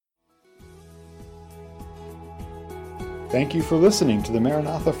Thank you for listening to the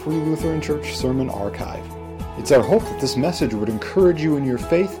Maranatha Free Lutheran Church Sermon Archive. It's our hope that this message would encourage you in your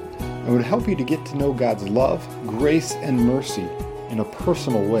faith and would help you to get to know God's love, grace, and mercy in a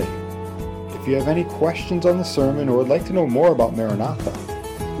personal way. If you have any questions on the sermon or would like to know more about Maranatha,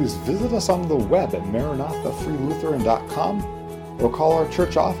 please visit us on the web at maranathafreelutheran.com or call our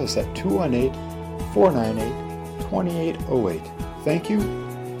church office at 218-498-2808. Thank you,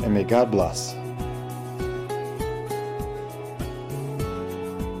 and may God bless.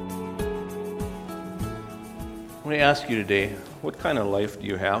 I want to ask you today, what kind of life do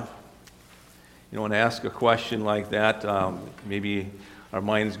you have? You know, when I ask a question like that, maybe our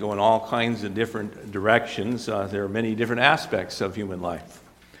minds go in all kinds of different directions. There are many different aspects of human life.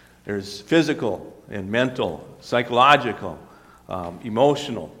 There's physical and mental, psychological,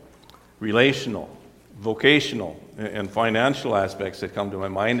 emotional, relational, vocational, and financial aspects that come to my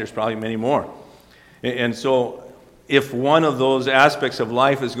mind. There's probably many more. And so if one of those aspects of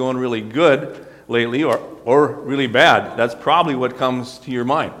life is going really good lately or really bad, that's probably what comes to your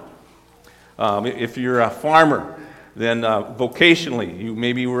mind. If you're a farmer, then vocationally, you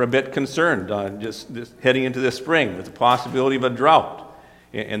maybe were a bit concerned just heading into this spring with the possibility of a drought.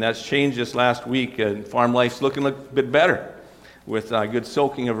 And that's changed this last week, and farm life's looking a bit better with good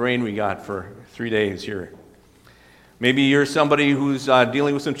soaking of rain we got for 3 days here. Maybe you're somebody who's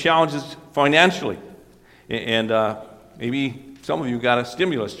dealing with some challenges financially, and maybe some of you got a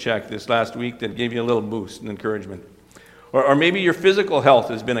stimulus check this last week that gave you a little boost and encouragement. Or maybe your physical health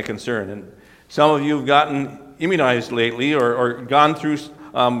has been a concern, and some of you have gotten immunized lately or gone through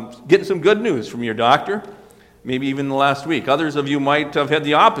getting some good news from your doctor, maybe even the last week. Others of you might have had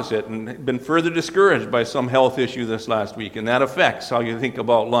the opposite and been further discouraged by some health issue this last week, and that affects how you think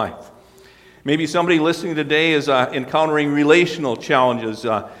about life. Maybe somebody listening today is encountering relational challenges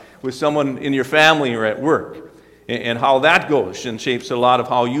with someone in your family or at work, and how that goes and shapes a lot of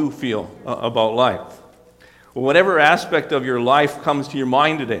how you feel about life. Well, whatever aspect of your life comes to your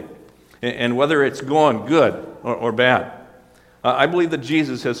mind today, and whether it's going good or bad, I believe that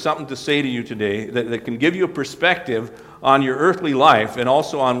Jesus has something to say to you today that can give you a perspective on your earthly life and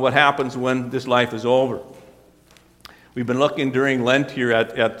also on what happens when this life is over. We've been looking during Lent here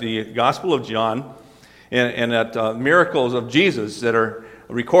at the Gospel of John and at miracles of Jesus that are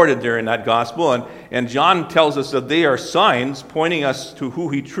recorded there in that Gospel. And John tells us that they are signs pointing us to who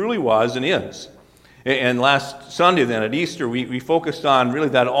he truly was and is. And last Sunday then at Easter, we focused on really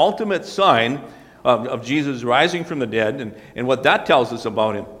that ultimate sign of Jesus rising from the dead and what that tells us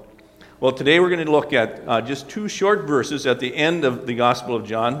about him. Well, today we're going to look at just two short verses at the end of the Gospel of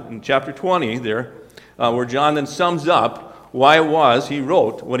John, in chapter 20 there, where John then sums up why it was he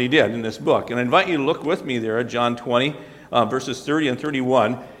wrote what he did in this book. And I invite you to look with me there at John 20, verses 30 and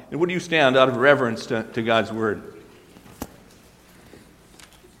 31. And would you stand out of reverence to God's Word?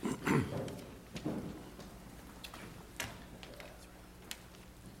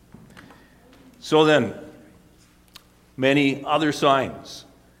 So then, many other signs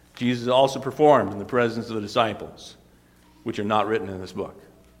Jesus also performed in the presence of the disciples, which are not written in this book.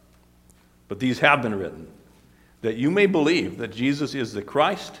 But these have been written, that you may believe that Jesus is the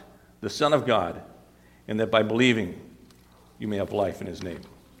Christ, the Son of God, and that by believing you may have life in his name.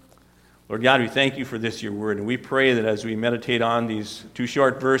 Lord God, we thank you for this, your word, and we pray that as we meditate on these two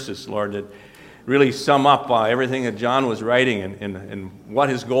short verses, Lord, that really sum up everything that John was writing and what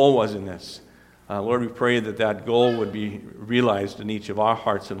his goal was in this. Lord, we pray that that goal would be realized in each of our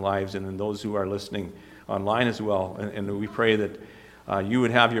hearts and lives and in those who are listening online as well. And we pray that you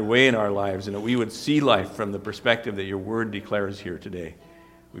would have your way in our lives and that we would see life from the perspective that your word declares here today.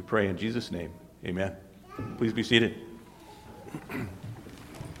 We pray in Jesus' name. Amen. Please be seated.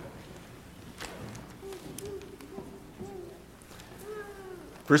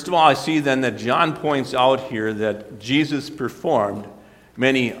 First of all, I see then that John points out here that Jesus performed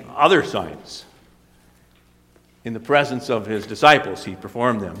many other signs. In the presence of his disciples, he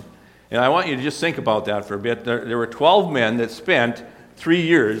performed them. And I want you to just think about that for a bit. There were 12 men that spent 3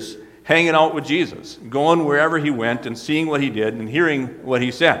 years hanging out with Jesus, going wherever he went and seeing what he did and hearing what he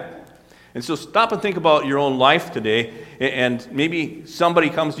said. And so stop and think about your own life today, and maybe somebody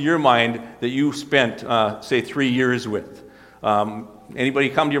comes to your mind that you spent, say, 3 years with. Anybody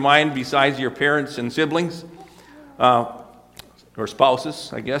come to your mind besides your parents and siblings? Or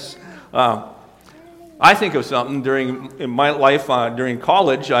spouses, I guess. I think of something in my life during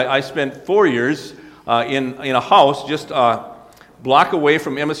college. I spent 4 years in a house just a block away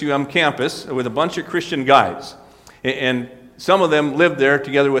from MSUM campus with a bunch of Christian guys. And some of them lived there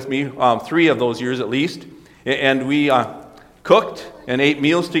together with me, 3 of those years at least. And we cooked and ate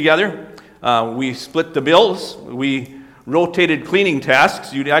meals together. We split the bills. We rotated cleaning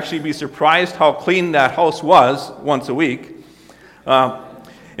tasks. You'd actually be surprised how clean that house was once a week.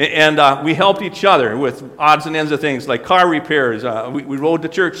 And we helped each other with odds and ends of things like car repairs. We rode to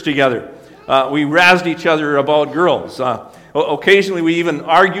church together. We razzed each other about girls. Occasionally we even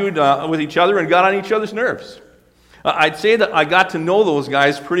argued with each other and got on each other's nerves. I'd say that I got to know those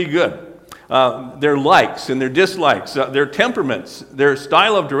guys pretty good. Their likes and their dislikes, their temperaments, their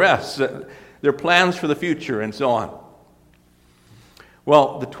style of dress, their plans for the future, and so on.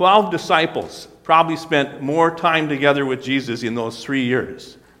 Well, the 12 disciples probably spent more time together with Jesus in those 3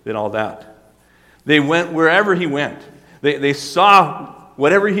 years than all that. They went wherever he went. They saw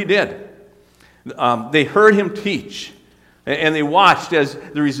whatever he did. They heard him teach. And they watched as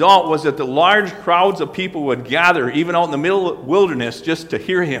the result was that the large crowds of people would gather, even out in the middle of the wilderness, just to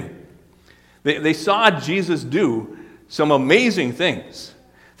hear him. They saw Jesus do some amazing things,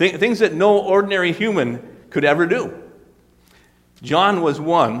 things that no ordinary human could ever do. John was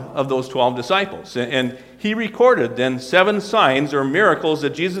one of those 12 disciples, and he recorded then 7 signs or miracles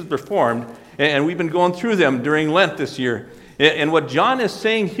that Jesus performed, and we've been going through them during Lent this year. And what John is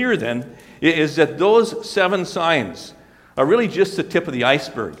saying here then is that those 7 signs are really just the tip of the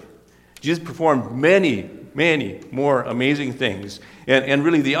iceberg. Jesus performed many, many more amazing things. And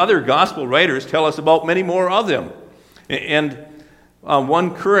really the other gospel writers tell us about many more of them. And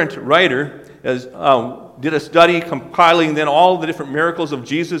one current writer did a study compiling then all the different miracles of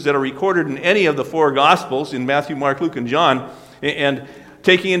Jesus that are recorded in any of the 4 gospels, in Matthew, Mark, Luke, and John, and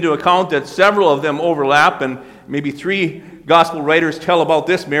taking into account that several of them overlap, and maybe 3 gospel writers tell about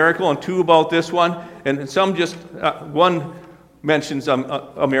this miracle and 2 about this one, and some just one mentions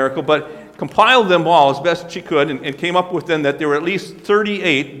a miracle, but compiled them all as best she could and came up with then that there were at least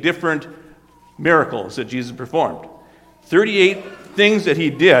 38 different miracles that Jesus performed. 38 things that he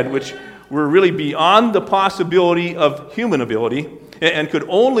did which were really beyond the possibility of human ability and could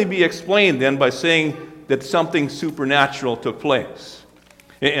only be explained then by saying that something supernatural took place.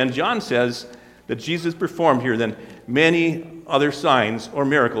 And John says that Jesus performed here then many other signs or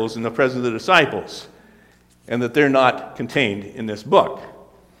miracles in the presence of the disciples, and that they're not contained in this book.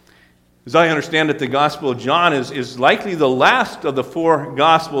 As I understand it, the Gospel of John is likely the last of the 4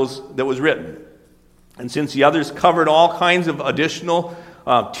 Gospels that was written. And since the others covered all kinds of additional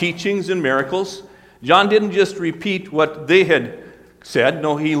teachings and miracles, John didn't just repeat what they had said.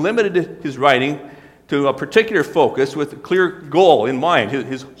 No, he limited his writing to a particular focus with a clear goal in mind.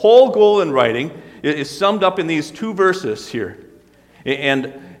 His whole goal in writing is summed up in these 2 verses here.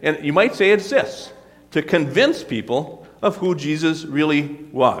 And you might say it's this: to convince people of who Jesus really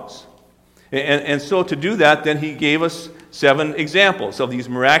was. And so to do that, then he gave us 7 examples of these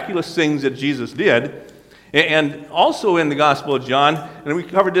miraculous things that Jesus did. And also in the Gospel of John, and we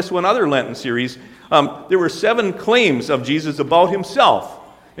covered this one other Lenten series, there were 7 claims of Jesus about himself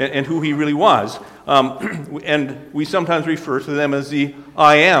and who he really was. And we sometimes refer to them as the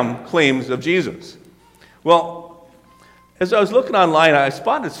I am claims of Jesus. Well, as I was looking online, I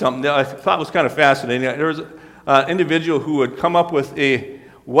spotted something that I thought was kind of fascinating. There was an individual who had come up with a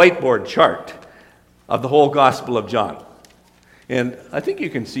whiteboard chart of the whole Gospel of John. And I think you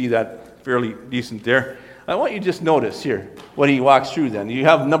can see that fairly decent there. I want you to just notice here what he walks through then. You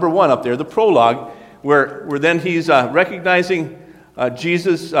have number 1 up there, the prologue, where then he's recognizing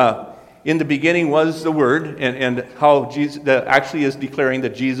Jesus in the beginning was the Word, and how Jesus actually is declaring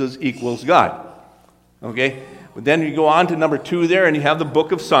that Jesus equals God. Okay? But then you go on to number 2 there, and you have the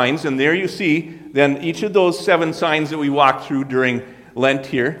book of signs, and there you see then each of those 7 signs that we walked through during Lent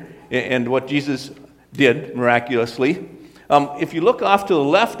here, and what Jesus did miraculously. If you look off to the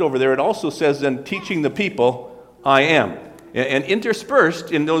left over there, it also says then, teaching the people, I am. And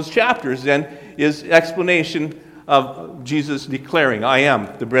interspersed in those chapters then is explanation of Jesus declaring, I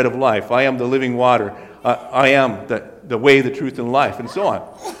am the bread of life, I am the living water, I am the way, the truth, and life, and so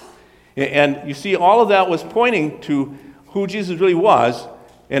on. And you see, all of that was pointing to who Jesus really was,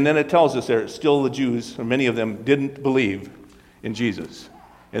 and then it tells us there, still the Jews, or many of them, didn't believe in Jesus.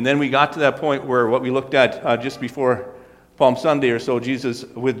 And then we got to that point where what we looked at just before Palm Sunday or so, Jesus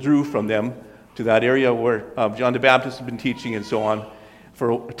withdrew from them to that area where John the Baptist had been teaching and so on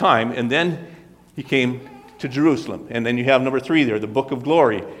for a time, and then he came to Jerusalem. And then you have number 3 there, the book of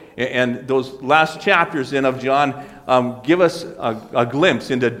glory. And those last chapters then of John give us a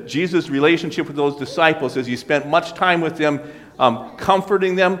glimpse into Jesus' relationship with those disciples as he spent much time with them,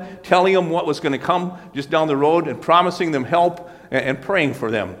 comforting them, telling them what was going to come just down the road, and promising them help and praying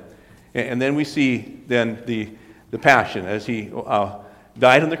for them. And then we see then the passion as he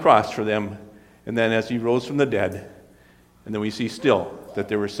died on the cross for them, and then as he rose from the dead. And then we see still that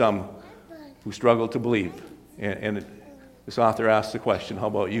there were some who struggled to believe. And this author asks the question, how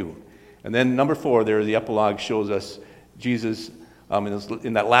about you? And then number 4 there, the epilogue shows us Jesus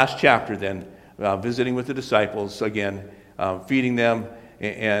in that last chapter then, visiting with the disciples again, feeding them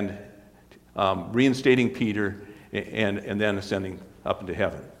and reinstating Peter and then ascending up into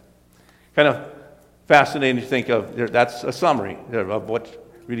heaven. Kind of fascinating to think of. That's a summary of what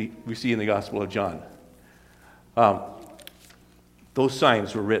really we see in the Gospel of John. Those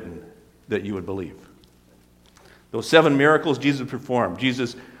signs were written that you would believe. Those 7 miracles Jesus performed,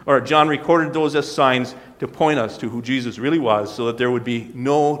 John recorded those as signs to point us to who Jesus really was, so that there would be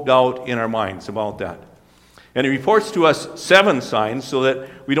no doubt in our minds about that. And he reports to us 7 signs so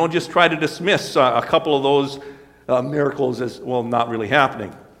that we don't just try to dismiss a couple of those miracles as, well, not really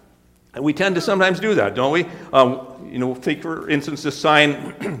happening. And we tend to sometimes do that, don't we? Take, for instance, this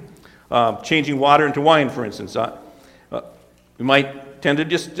sign, changing water into wine, for instance. We might tend to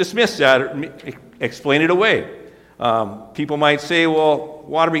just dismiss that or explain it away. People might say, well,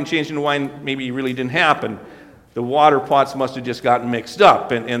 water being changed into wine maybe really didn't happen. The water pots must have just gotten mixed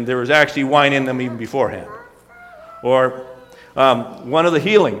up, and there was actually wine in them even beforehand. Or one of the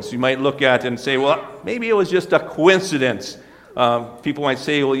healings you might look at and say, well, maybe it was just a coincidence. People might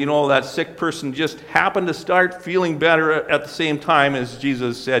say, well, that sick person just happened to start feeling better at the same time as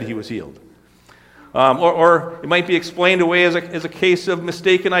Jesus said he was healed. Or it might be explained away as a case of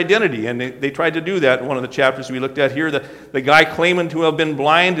mistaken identity, and they tried to do that in one of the chapters we looked at here. The guy claiming to have been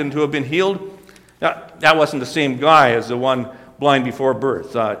blind and to have been healed, that wasn't the same guy as the one blind before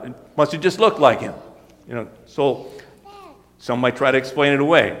birth. It must have just looked like him. So some might try to explain it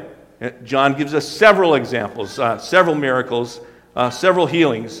away. John gives us several examples, several miracles, several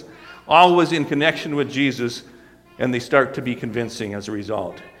healings, always in connection with Jesus, and they start to be convincing as a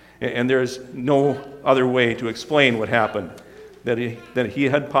result. And there's no other way to explain what happened, that he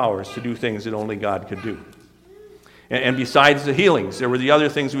had powers to do things that only God could do. And besides the healings, there were the other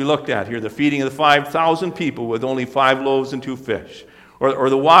things we looked at here, the feeding of the 5,000 people with only 5 loaves and 2 fish, or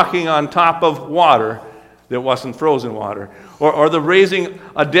the walking on top of water that wasn't frozen water, or the raising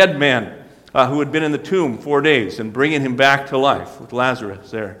a dead man who had been in the tomb 4 days and bringing him back to life with Lazarus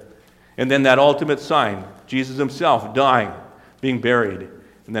there. And then that ultimate sign, Jesus himself dying, being buried,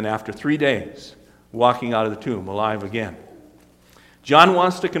 and then after 3 days, walking out of the tomb alive again. John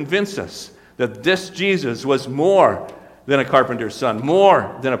wants to convince us that this Jesus was more than a carpenter's son,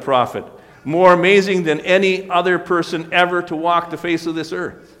 more than a prophet, more amazing than any other person ever to walk the face of this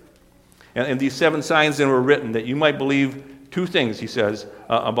earth. And these 7 signs then were written that you might believe 2 things, he says,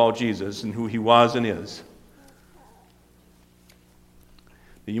 about Jesus and who he was and is.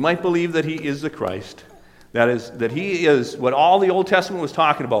 That you might believe that he is the Christ, that is, that he is what all the Old Testament was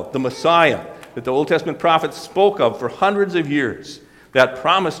talking about, the Messiah that the Old Testament prophets spoke of for hundreds of years. That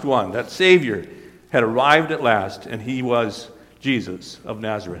promised one, that Savior, had arrived at last, and he was Jesus of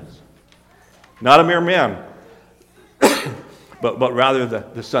Nazareth. Not a mere man, but rather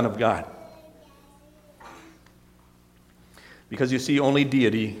the Son of God. Because you see, only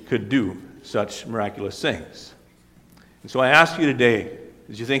deity could do such miraculous things. And so I ask you today,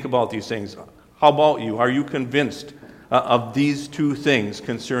 as you think about these things, how about you? Are you convinced of these 2 things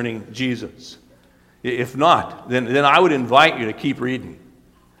concerning Jesus? If not, then I would invite you to keep reading.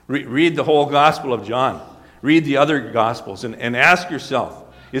 Read the whole Gospel of John. Read the other Gospels and ask yourself,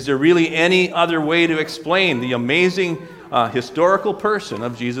 is there really any other way to explain the amazing historical person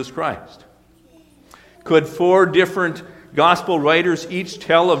of Jesus Christ? Could 4 different Gospel writers each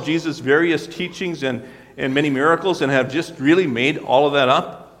tell of Jesus' various teachings and many miracles and have just really made all of that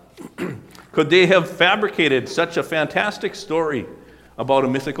up? Could they have fabricated such a fantastic story about a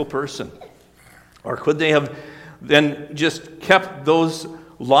mythical person? Or could they have then just kept those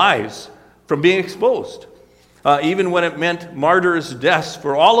lies from being exposed, even when it meant martyrs' deaths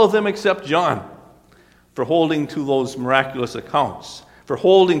for all of them except John, for holding to those miraculous accounts, for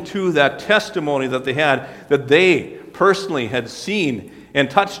holding to that testimony that they had, that they personally had seen and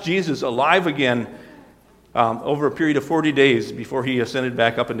touched Jesus alive again over a period of 40 days before he ascended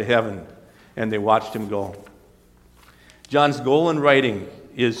back up into heaven, and they watched him go. John's goal in writing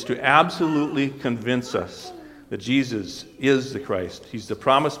is to absolutely convince us that Jesus is the Christ. He's the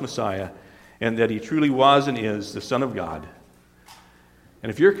promised Messiah, and that he truly was and is the Son of God. And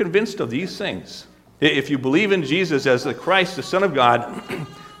if you're convinced of these things, if you believe in Jesus as the Christ, the Son of God,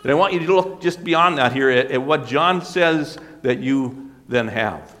 then I want you to look just beyond that here at what John says that you then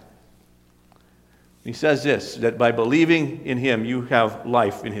have. He says this, that by believing in him, you have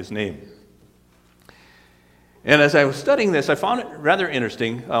life in his name. And as I was studying this, I found it rather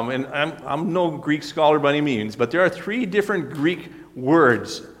interesting, and I'm no Greek scholar by any means, but there are 3 different Greek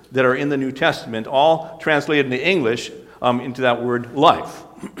words that are in the New Testament, all translated into English, into that word life.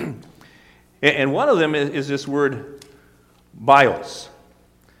 And one of them is this word bios.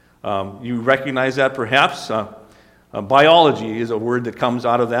 You recognize that perhaps. Biology is a word that comes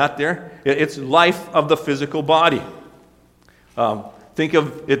out of that there. It's life of the physical body. Think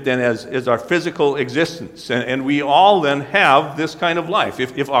of it then as our physical existence. And we all then have this kind of life.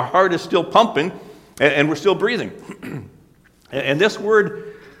 If our heart is still pumping and we're still breathing. And this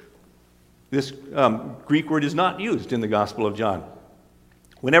word, this Greek word is not used in the Gospel of John.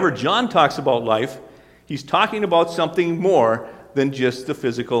 Whenever John talks about life, he's talking about something more than just the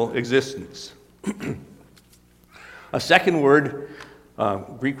physical existence. A second word,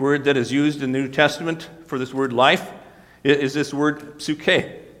 Greek word that is used in the New Testament for this word life is this word psyche.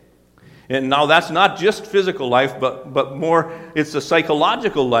 And now that's not just physical life, but more, it's the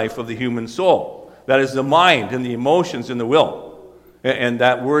psychological life of the human soul. That is the mind and the emotions and the will. And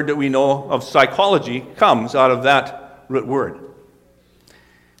that word that we know of psychology comes out of that root word.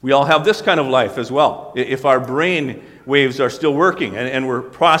 We all have this kind of life as well. If our brain waves are still working and we're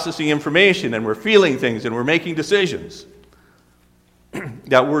processing information and we're feeling things and we're making decisions.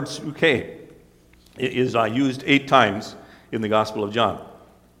 That word psyche is used 8 times in the Gospel of John.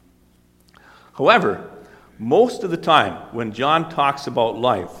 However, most of the time when John talks about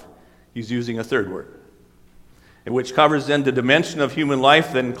life, he's using a third word, which covers then the dimension of human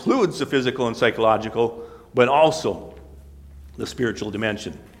life that includes the physical and psychological, but also the spiritual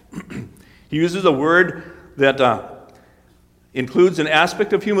dimension. He uses a word that includes an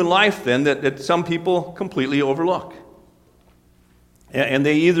aspect of human life then that some people completely overlook. And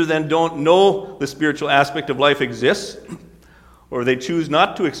they either then don't know the spiritual aspect of life exists, or they choose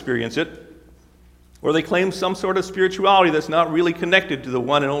not to experience it, or they claim some sort of spirituality that's not really connected to the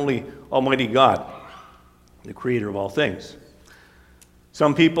one and only Almighty God, the creator of all things.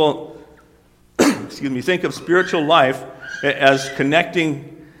 Some people think of spiritual life as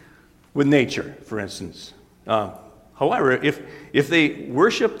connecting with nature, for instance. However, if they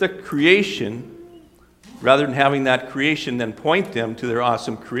worship the creation, rather than having that creation then point them to their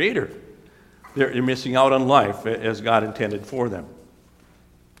awesome creator, they're missing out on life as God intended for them.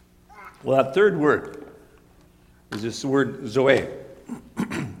 Well, that third word is this word zoe.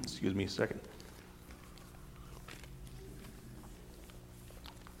 Excuse me a second.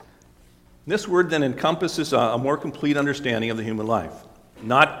 This word then encompasses a more complete understanding of the human life.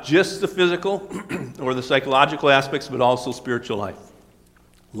 Not just the physical or the psychological aspects, but also spiritual life.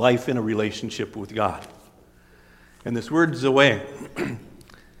 Life in a relationship with God. And this word zoe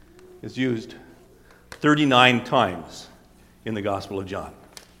is used 39 times in the Gospel of John.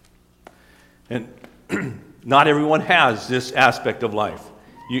 And not everyone has this aspect of life.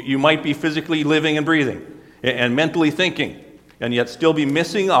 You might be physically living and breathing and mentally thinking, and yet still be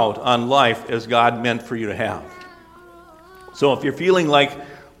missing out on life as God meant for you to have. So if you're feeling like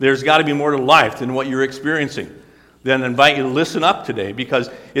there's got to be more to life than what you're experiencing, then I invite you to listen up today, because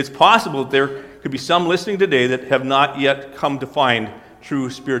it's possible that there could be some listening today that have not yet come to find true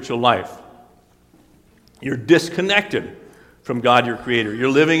spiritual life. You're disconnected from God, your Creator. You're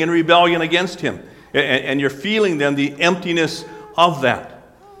living in rebellion against Him, and you're feeling then the emptiness of that.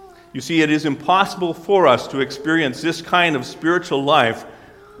 You see, it is impossible for us to experience this kind of spiritual life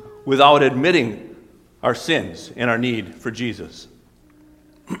without admitting our sins and our need for Jesus.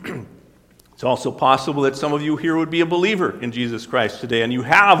 It's also possible that some of you here would be a believer in Jesus Christ today, and you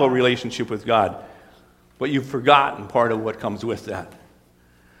have a relationship with God, but you've forgotten part of what comes with that.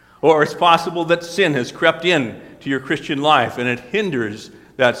 Or it's possible that sin has crept in to your Christian life, and it hinders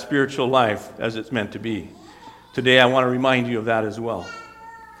that spiritual life as it's meant to be. Today I want to remind you of that as well.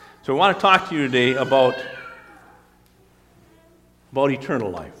 So I want to talk to you today about eternal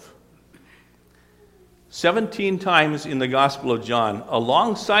life. 17 times in the Gospel of John,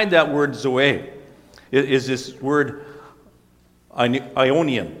 alongside that word zoe, is this word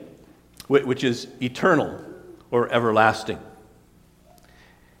aionian, which is eternal or everlasting.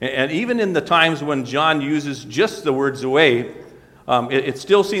 And even in the times when John uses just the word zoe, it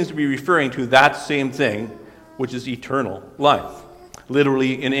still seems to be referring to that same thing, which is eternal life.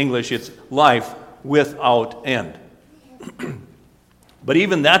 Literally, in English, it's life without end. But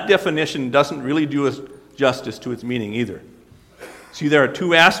even that definition doesn't really do us justice to its meaning either. See, there are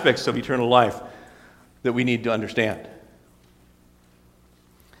 2 aspects of eternal life that we need to understand.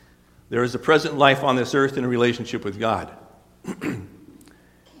 There is the present life on this earth in a relationship with God.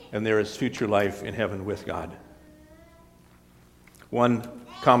 And there is future life in heaven with God. One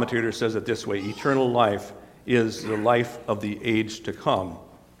commentator says it this way: eternal life is the life of the age to come,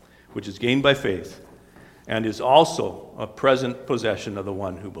 which is gained by faith, and is also a present possession of the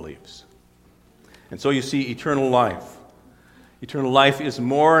one who believes. And so you see, eternal life Eternal life is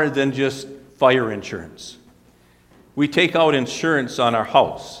more than just fire insurance. We take out insurance on our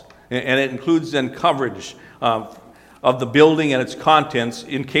house, and it includes then coverage of the building and its contents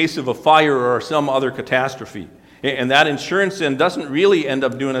in case of a fire or some other catastrophe. And that insurance then doesn't really end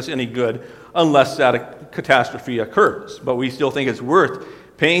up doing us any good unless that catastrophe occurs. But we still think it's worth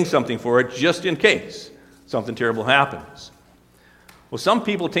paying something for it just in case something terrible happens. Well, some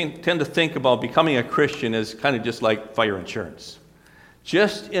people tend to think about becoming a Christian as kind of just like fire insurance.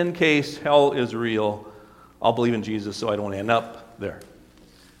 Just in case hell is real, I'll believe in Jesus so I don't end up there.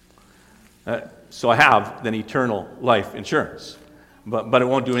 So I have then eternal life insurance. But it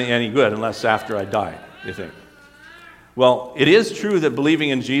won't do any good unless after I die, you think. Well, it is true that believing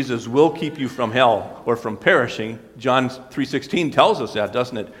in Jesus will keep you from hell or from perishing. John 3:16 tells us that,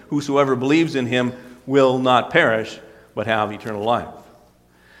 doesn't it? Whosoever believes in him will not perish, but have eternal life.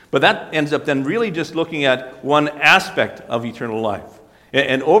 But that ends up then really just looking at one aspect of eternal life,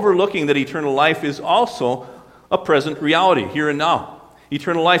 and overlooking that eternal life is also a present reality, here and now.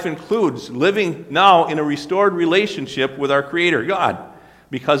 Eternal life includes living now in a restored relationship with our Creator, God,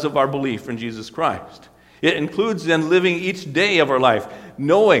 because of our belief in Jesus Christ. It includes then living each day of our life,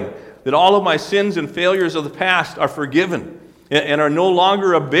 knowing that all of my sins and failures of the past are forgiven and are no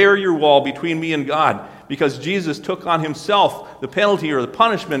longer a barrier wall between me and God, because Jesus took on himself the penalty or the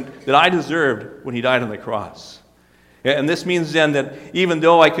punishment that I deserved when he died on the cross. And this means then that even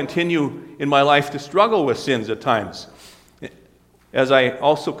though I continue in my life to struggle with sins at times, as I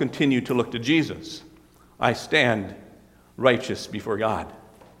also continue to look to Jesus, I stand righteous before God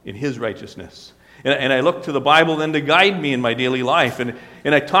in his righteousness. And I look to the Bible then to guide me in my daily life. And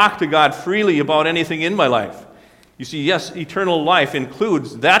I talk to God freely about anything in my life. You see, yes, eternal life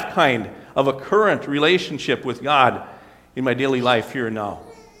includes that kind of a current relationship with God in my daily life here and now.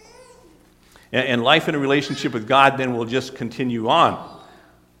 And life in a relationship with God then will just continue on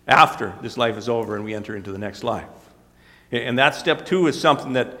after this life is over and we enter into the next life. And that step 2 is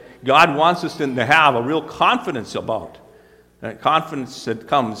something that God wants us to have a real confidence about. That confidence that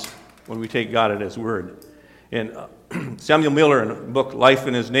comes when we take God at his word. And Samuel Miller, in the book Life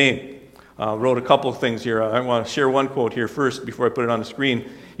in His Name, wrote a couple of things here. I want to share one quote here first before I put it on the screen.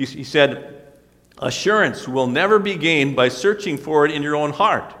 He said, "Assurance will never be gained by searching for it in your own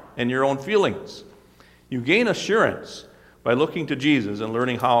heart and your own feelings. You gain assurance by looking to Jesus and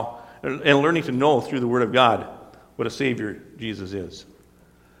learning to know through the Word of God what a Savior Jesus is."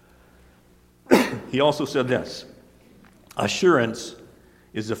 He also said this, "Assurance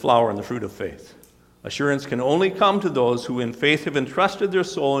is the flower and the fruit of faith. Assurance can only come to those who in faith have entrusted their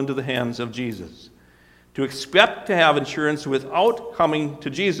soul into the hands of Jesus. To expect to have assurance without coming to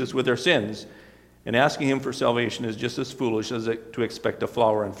Jesus with their sins and asking him for salvation is just as foolish as to expect a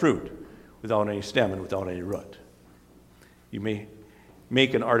flower and fruit without any stem and without any root. You may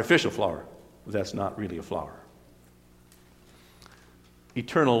make an artificial flower, but that's not really a flower."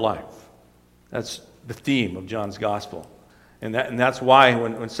 Eternal life. That's the theme of John's gospel. And that's why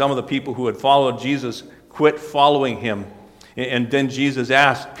when some of the people who had followed Jesus quit following him, and then Jesus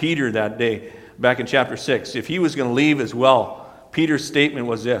asked Peter that day, back in chapter 6, if he was going to leave as well, Peter's statement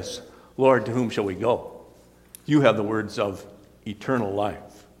was this, "Lord, to whom shall we go? You have the words of eternal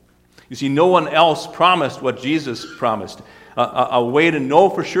life." You see, no one else promised what Jesus promised, a way to know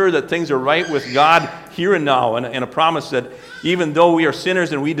for sure that things are right with God here and now, and a promise that even though we are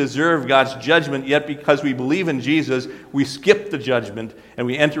sinners and we deserve God's judgment, yet because we believe in Jesus, we skip the judgment and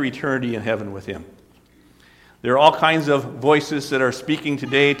we enter eternity in heaven with him. There are all kinds of voices that are speaking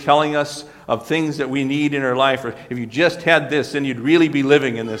today, telling us of things that we need in our life, or if you just had this, then you'd really be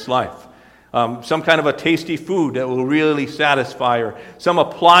living in this life. Some kind of a tasty food that will really satisfy, or some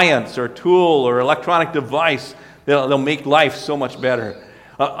appliance or tool or electronic device that'll make life so much better.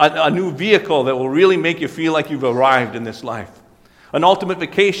 A new vehicle that will really make you feel like you've arrived in this life. An ultimate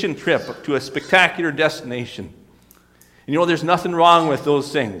vacation trip to a spectacular destination. And you know, there's nothing wrong with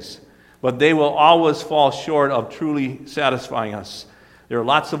those things, but they will always fall short of truly satisfying us. There are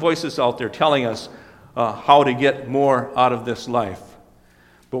lots of voices out there telling us how to get more out of this life.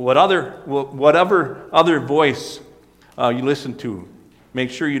 But whatever other voice you listen to,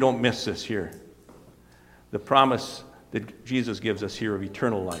 make sure you don't miss this here. The promise that Jesus gives us here of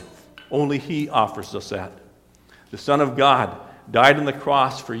eternal life. Only he offers us that. The Son of God died on the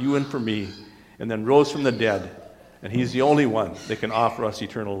cross for you and for me, and then rose from the dead. And he's the only one that can offer us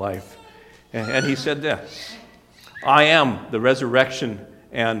eternal life. And he said this, "I am the resurrection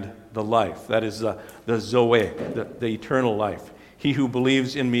and the life." That is the Zoe, the eternal life. "He who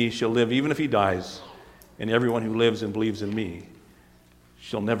believes in me shall live even if he dies, and everyone who lives and believes in me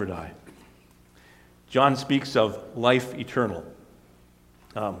shall never die." John speaks of life eternal.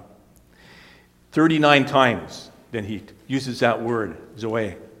 39 times then he uses that word,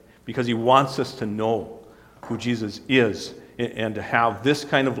 Zoe, because he wants us to know who Jesus is and to have this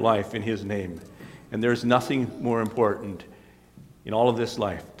kind of life in his name. And there's nothing more important in all of this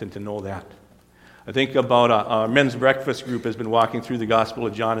life than to know that. I think about our men's breakfast group has been walking through the Gospel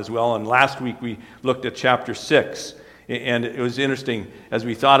of John as well, and last week we looked at chapter 6, and it was interesting as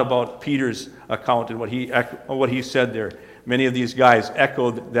we thought about Peter's account and what he said there. Many of these guys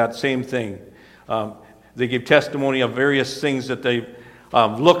echoed that same thing. They gave testimony of various things that they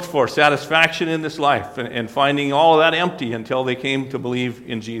looked for satisfaction in this life and finding all of that empty until they came to believe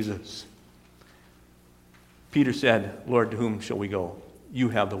in Jesus. Peter said, Lord, to whom shall we go? You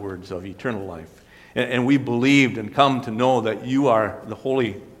have the words of eternal life. And we believed and come to know that you are the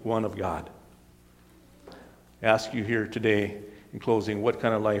Holy One of God. I ask you here today, in closing, what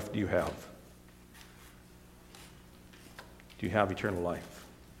kind of life do you have? Do you have eternal life?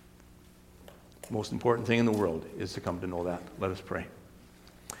 The most important thing in the world is to come to know that. Let us pray.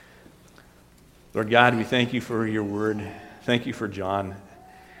 Lord God, we thank you for your word. Thank you for John,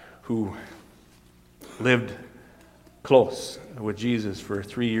 who lived close with Jesus for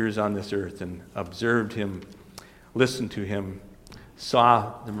 3 years on this earth and observed him, listened to him,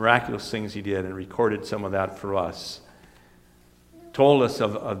 saw the miraculous things he did and recorded some of that for us. Told us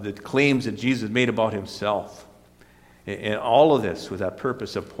of the claims that Jesus made about himself. And all of this with that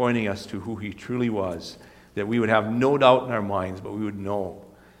purpose of pointing us to who he truly was, that we would have no doubt in our minds, but we would know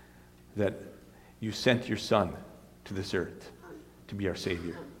that you sent your Son to this earth to be our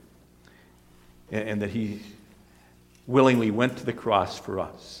Savior. And that he willingly went to the cross for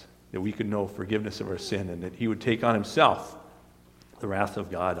us, that we could know forgiveness of our sin, and that he would take on himself the wrath of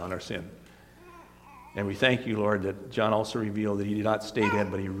God on our sin. And we thank you, Lord, that John also revealed that he did not stay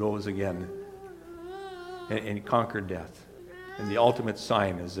dead, but he rose again and he conquered death. And the ultimate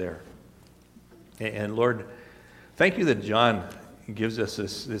sign is there. And Lord, thank you that John gives us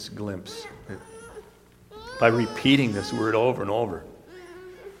this glimpse by repeating this word over and over.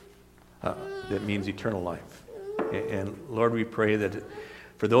 That means eternal life. And Lord, we pray that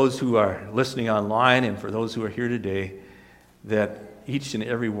for those who are listening online and for those who are here today, that each and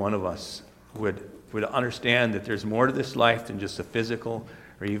every one of us would understand that there's more to this life than just the physical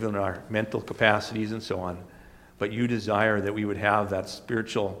or even our mental capacities and so on. But you desire that we would have that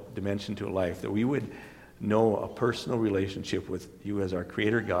spiritual dimension to life, that we would know a personal relationship with you as our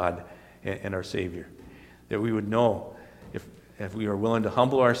Creator God and our Savior. That we would know, if we are willing to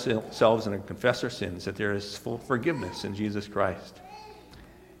humble ourselves and confess our sins, that there is full forgiveness in Jesus Christ.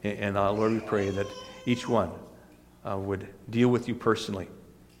 And Lord, we pray that each one would deal with you personally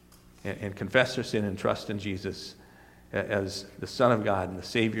and confess their sin and trust in Jesus as the Son of God and the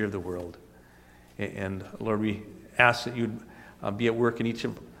Savior of the world. And Lord, we ask that you'd be at work in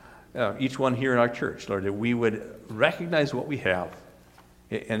each one here in our church, Lord, that we would recognize what we have,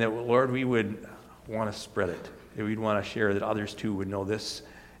 and that, Lord, we would want to spread it. That we'd want to share, that others too would know this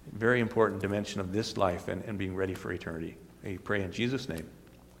very important dimension of this life and being ready for eternity. We pray in Jesus' name.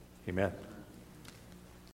 Amen.